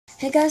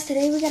Hey guys,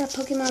 today we got a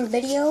Pokemon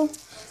video.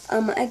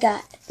 I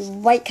got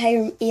White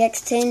Kyurem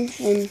EX10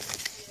 and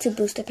 2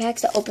 booster packs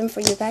to open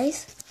for you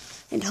guys.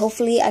 And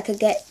hopefully I could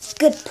get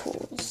good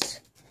pulls.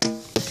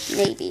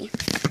 Maybe.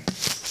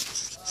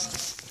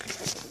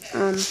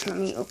 Let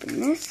me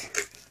open this.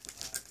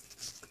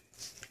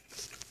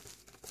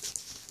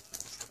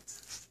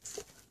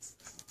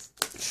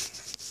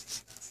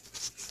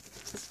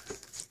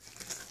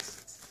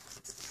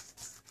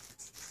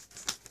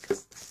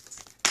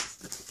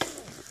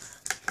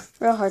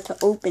 Real hard to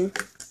open.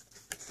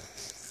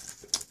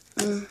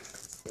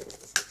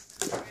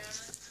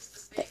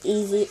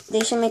 They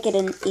should make it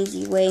an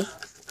easy way.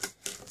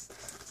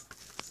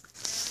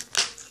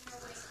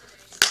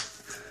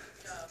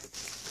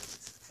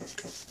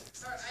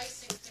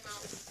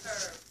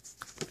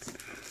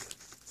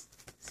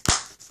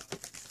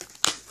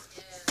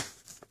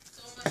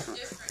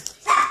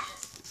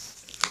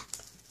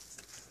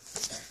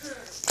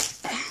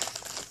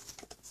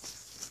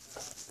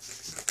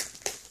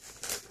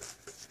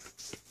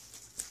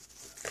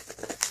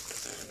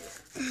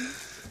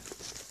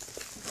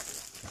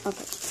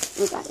 Okay,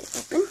 we got it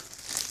open.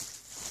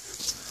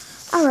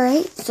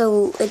 Alright,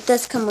 so it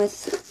does come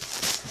with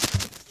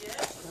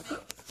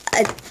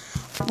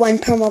one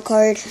promo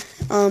card,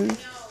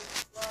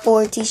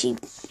 4 TCG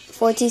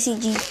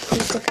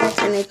booster packs,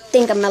 and I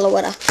think a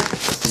Meloetta.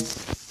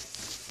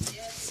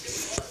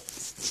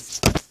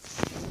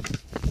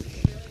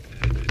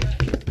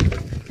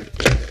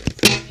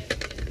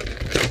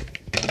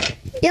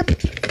 Yep,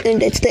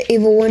 and it's the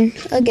evil one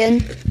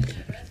again.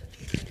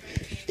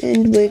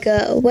 And we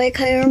got a White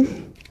Kyurem.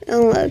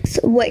 Unlocks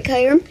White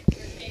Kyurem.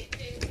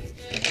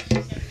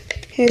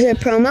 Here's a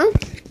promo.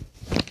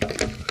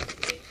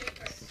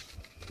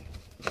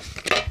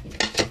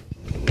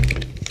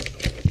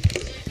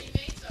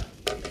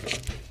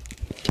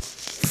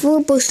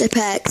 Four booster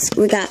packs.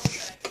 We got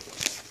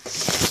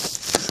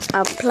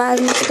a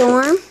Plasma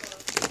Storm,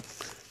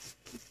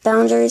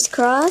 Boundaries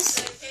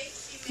Cross,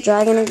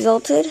 Dragon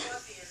Exalted,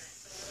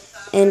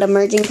 and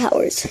Emerging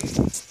Powers.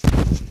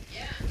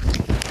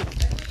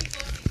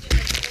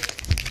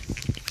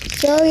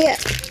 So yeah.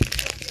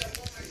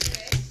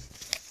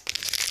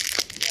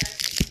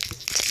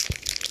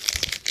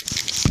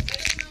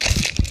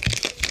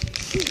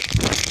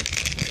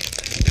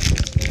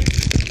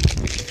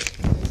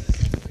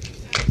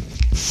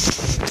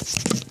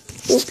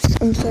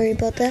 Oops, I'm sorry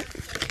about that.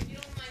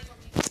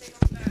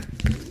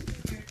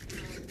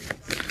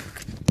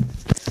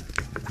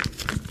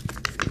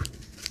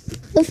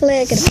 Hopefully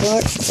I get a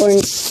block or an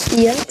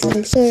EX.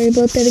 I'm sorry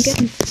about that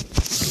again.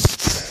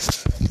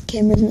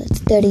 Camera's not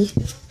steady.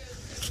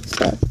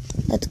 So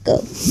let's go.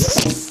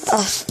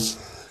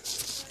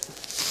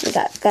 We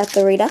got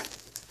Garita,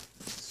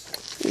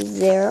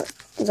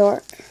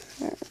 Zor,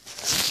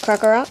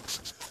 Crocodile,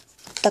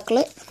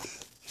 Ducklet,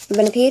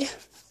 Venipede,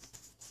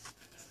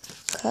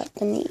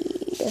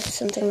 Cottonade,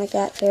 something like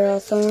that,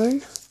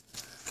 Ferrothorn,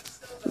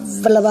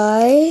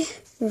 Vullaby,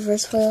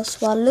 Reverse Foil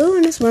Swallow,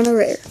 and it's one a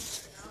rare.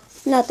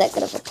 Not that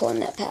good of a pull in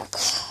that pack.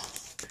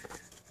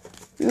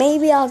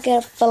 Maybe I'll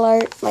get a full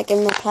art, like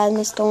in the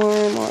Plasma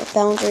Storm or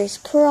Boundaries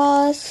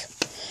Cross.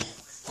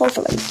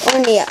 Hopefully. Or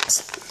in the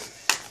EX.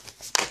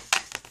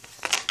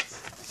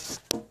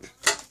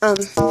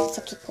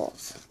 Subs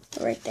pulls.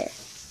 Right there.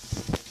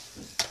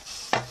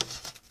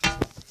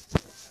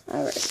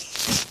 Alright.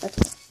 Let's go.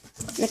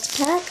 Next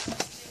pack.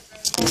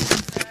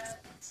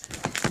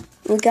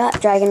 We got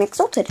Dragon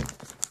Exalted.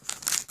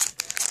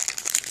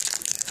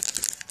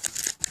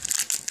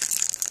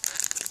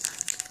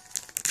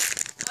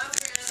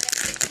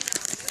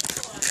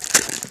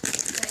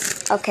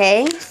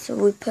 Okay, so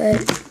we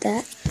put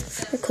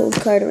the cold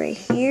card right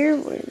here.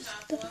 Where's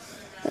the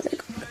other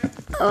card?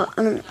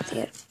 I don't know what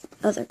the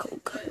other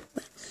cold card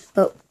went.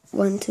 But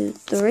 1, 2,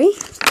 3.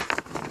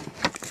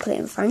 Put it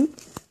in front.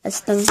 A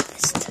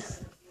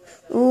Stunfist.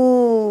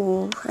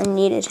 Ooh, I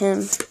needed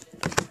him.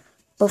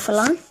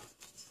 Buffalon.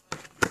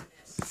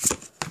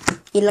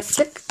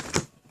 Electric.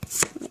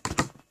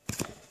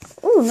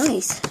 Ooh,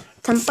 nice.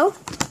 Tempo.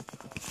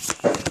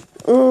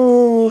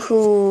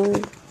 Ooh,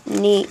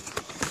 neat.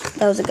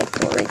 That was a good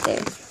pull right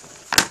there.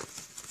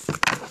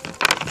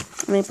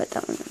 Let me put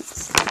that one in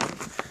this.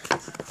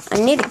 I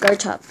need a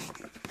Garchomp.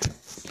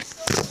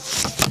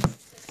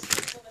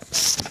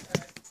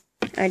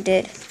 I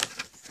did.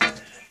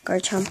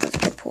 Garchomp was a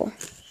good pull.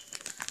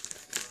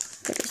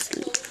 Go to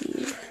sleep.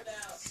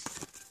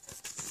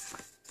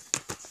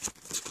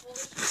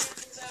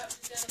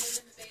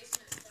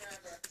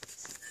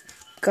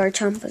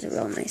 Garchomp was a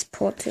real nice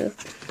pull too.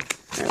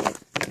 I like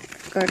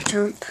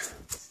Garchomp.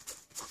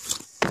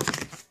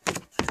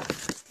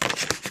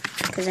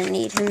 Because I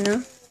need him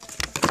now.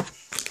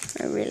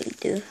 I really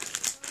do.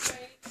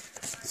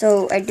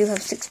 So I do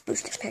have 6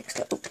 booster packs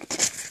to open.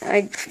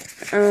 I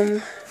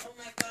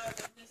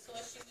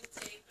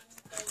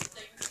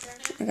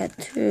got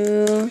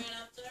 2,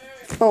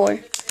 4.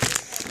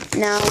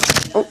 Now,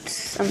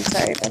 oops, I'm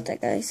sorry about that,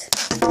 guys.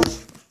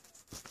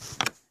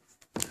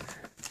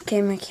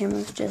 Okay, my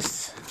camera's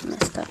just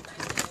messed up.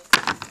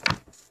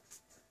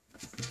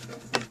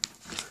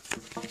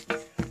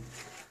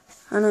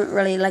 I don't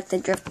really like the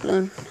drift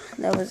balloon.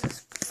 That was a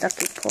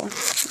sucky pull.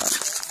 But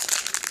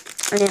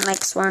I didn't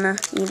like Swana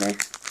either.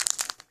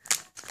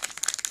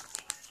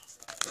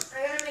 I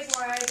gotta make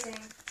more icing.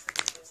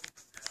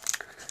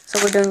 So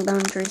we're doing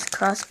Boundaries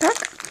cross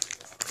pack.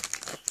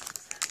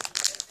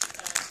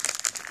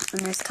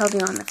 And there's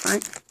Kelby on the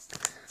front.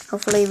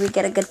 Hopefully we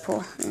get a good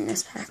pull in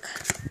this pack.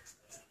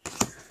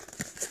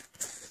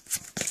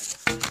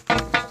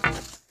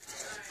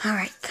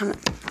 Alright, come on.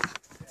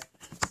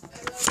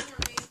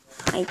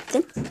 I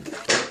think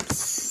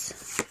it's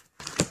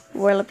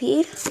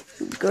Whirlipede,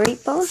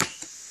 Great Ball.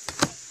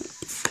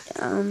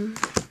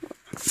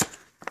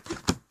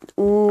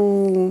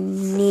 Ooh,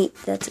 neat.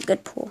 That's a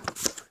good pull.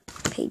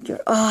 Pedro.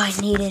 Oh, I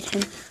needed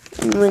him.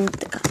 And win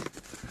the cup.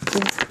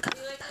 Win the cup.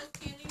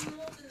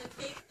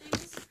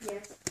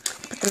 Yes.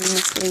 Put them in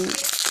the sleeve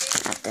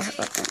after her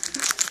button.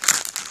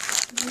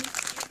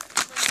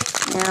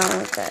 Now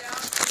we got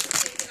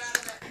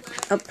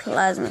a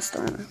Plasma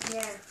Storm.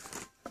 Yeah.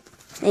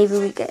 Maybe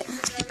we get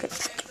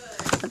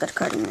a good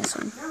card in this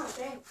one. No,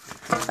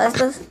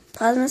 thanks.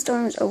 Plasma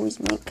Storms always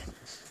make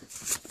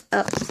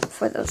up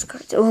for those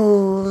cards.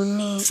 Oh,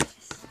 neat.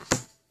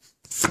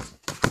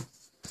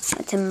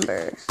 A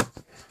Timber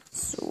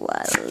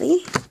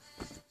Swally.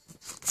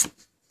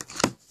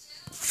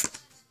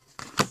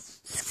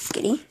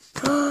 Skitty.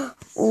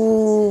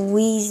 Oh,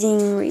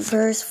 Wheezing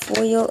Reverse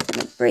Foil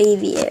and a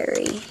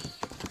Braviary.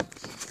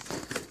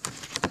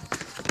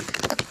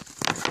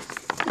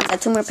 I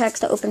got 2 more packs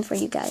to open for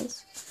you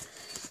guys.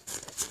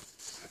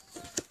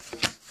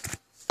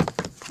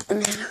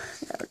 And then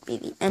that would be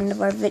the end of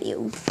our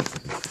video.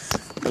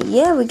 But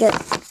yeah, we got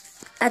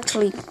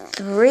actually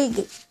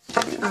 3,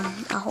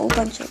 a whole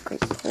bunch of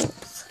great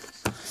pulls.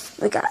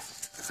 We got,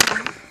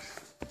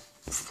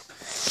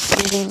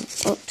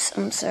 oops,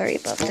 I'm sorry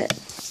about that.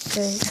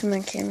 Guys,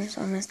 my camera's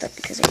all messed up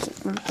because I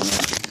keep bumping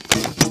it.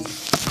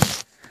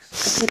 I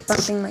keep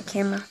bumping my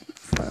camera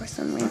for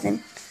some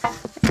reason. I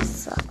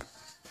suck.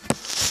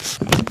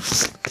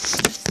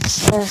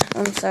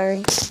 I'm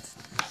sorry.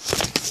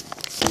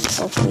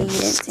 Hopefully you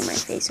didn't see my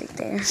face right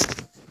there.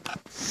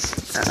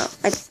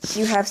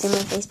 You have seen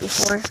my face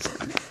before.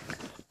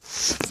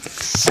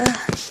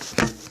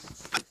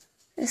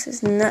 This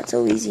is not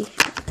so easy.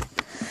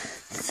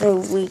 So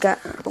we got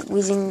a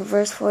Wheezing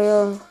Reverse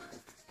Foil.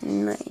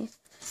 Nice.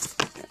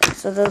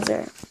 So those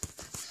are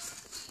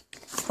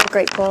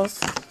great pulls.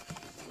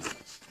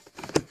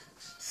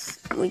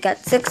 We got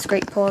 6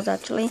 great pulls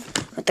actually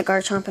with the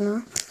Garchomp and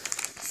all.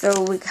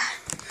 So we got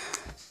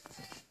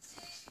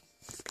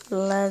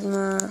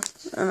Plasma.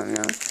 I don't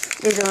know.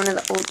 These are one of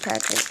the old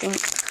packs, I think.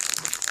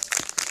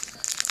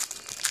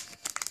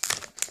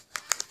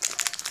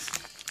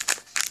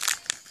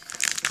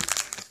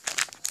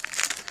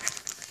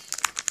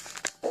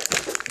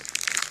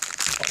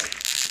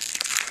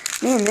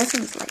 Man, this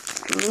one's like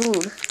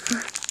glued.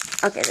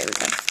 Okay, there we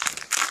go.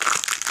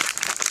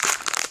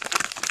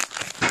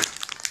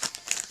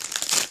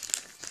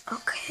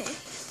 Okay.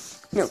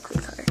 No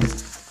clue card.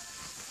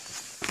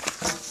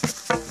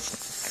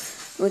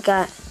 We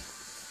got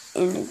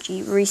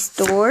Energy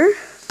Restore.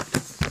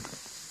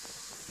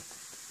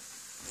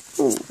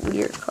 Ooh,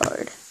 weird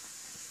card.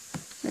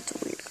 That's a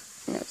weird card.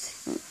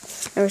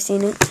 Never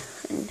seen it.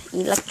 And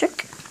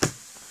Electric.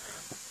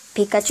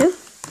 Pikachu.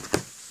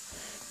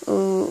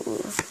 Ooh,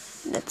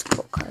 that's a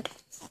cool card.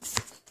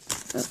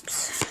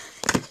 Oops.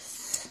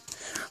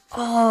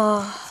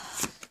 Oh.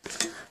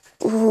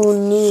 Ooh,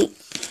 neat.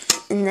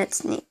 And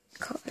that's neat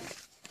card.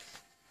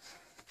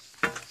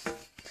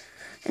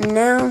 And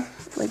now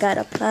we got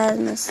a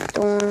Plasma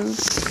Storm.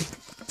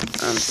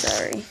 I'm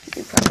sorry.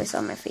 You probably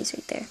saw my face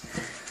right there.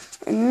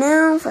 And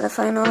now for the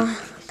final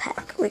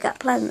pack, we got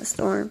Plasma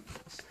Storm.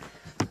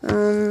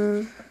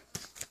 Or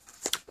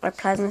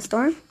Plasma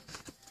Storm.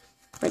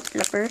 With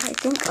Leopard, I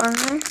think, on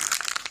there.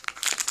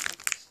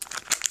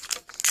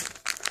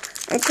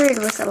 I trade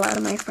with a lot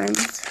of my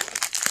friends.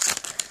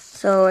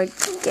 So I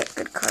get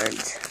good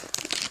cards.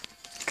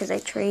 Because I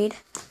trade.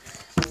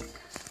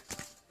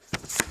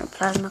 A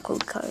Plasma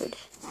Code card.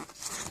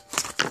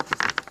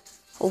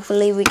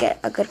 Hopefully we get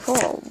a good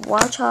pull.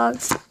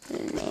 Watchog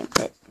and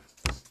Nampit.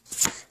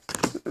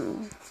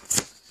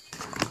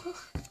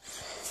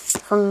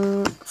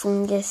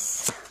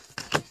 Fungus.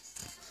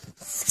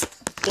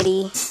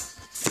 Skitty.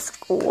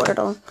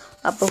 Squirtle.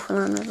 A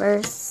Buffalon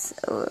Reverse.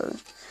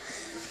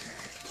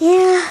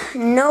 Yeah,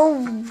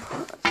 no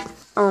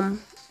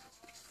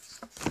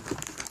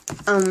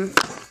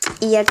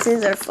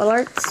EXs or full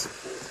arts.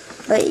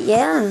 But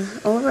yeah,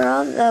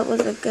 overall that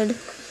was a good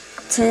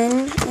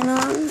 10, you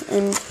know,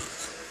 and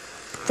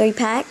 3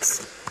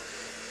 packs.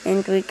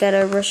 And we got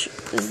a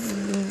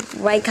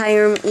White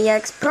Kyurem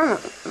EX promo.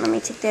 Let me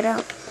take that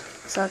out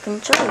so I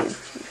can show you.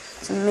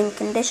 It's in mint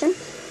condition.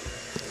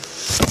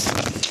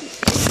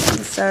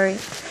 I'm sorry,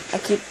 I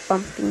keep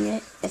bumping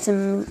it. It's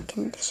in mint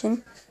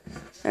condition.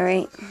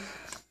 Alright.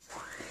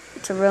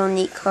 It's a real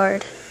neat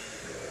card.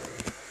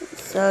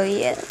 So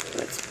yeah,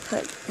 let's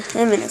put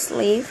him in a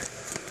sleeve.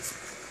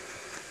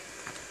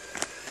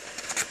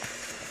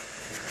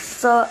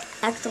 So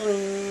actually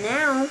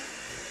now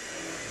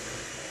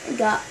I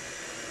got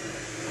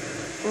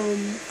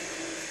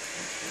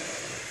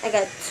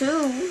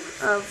two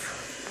of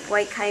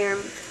white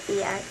kyurem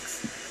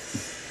EX.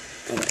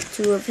 I got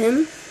two of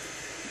him.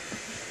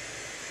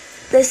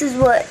 This is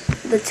what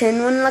the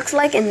tin one looks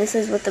like, and this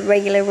is what the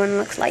regular one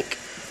looks like.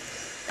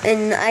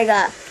 And I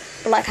got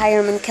black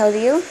kyurem and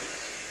Keldeo.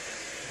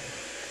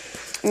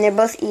 And they're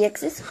both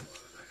EXs.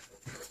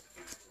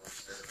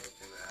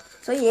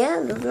 So yeah,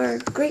 those are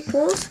great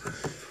pulls.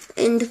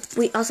 And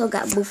we also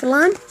got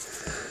Buffalon,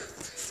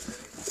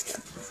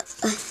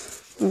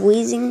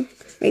 Wheezing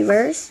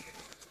Reverse,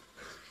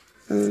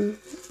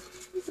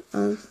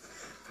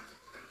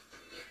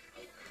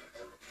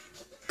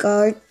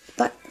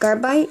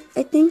 Garbite,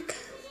 I think.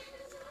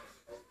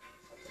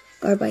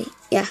 Garbite,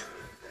 yeah.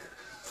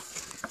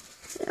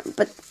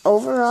 But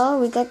overall,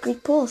 we got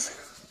great pulls.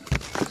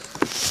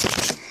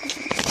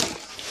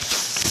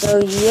 So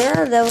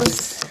yeah,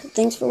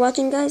 thanks for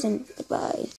watching, guys, and goodbye.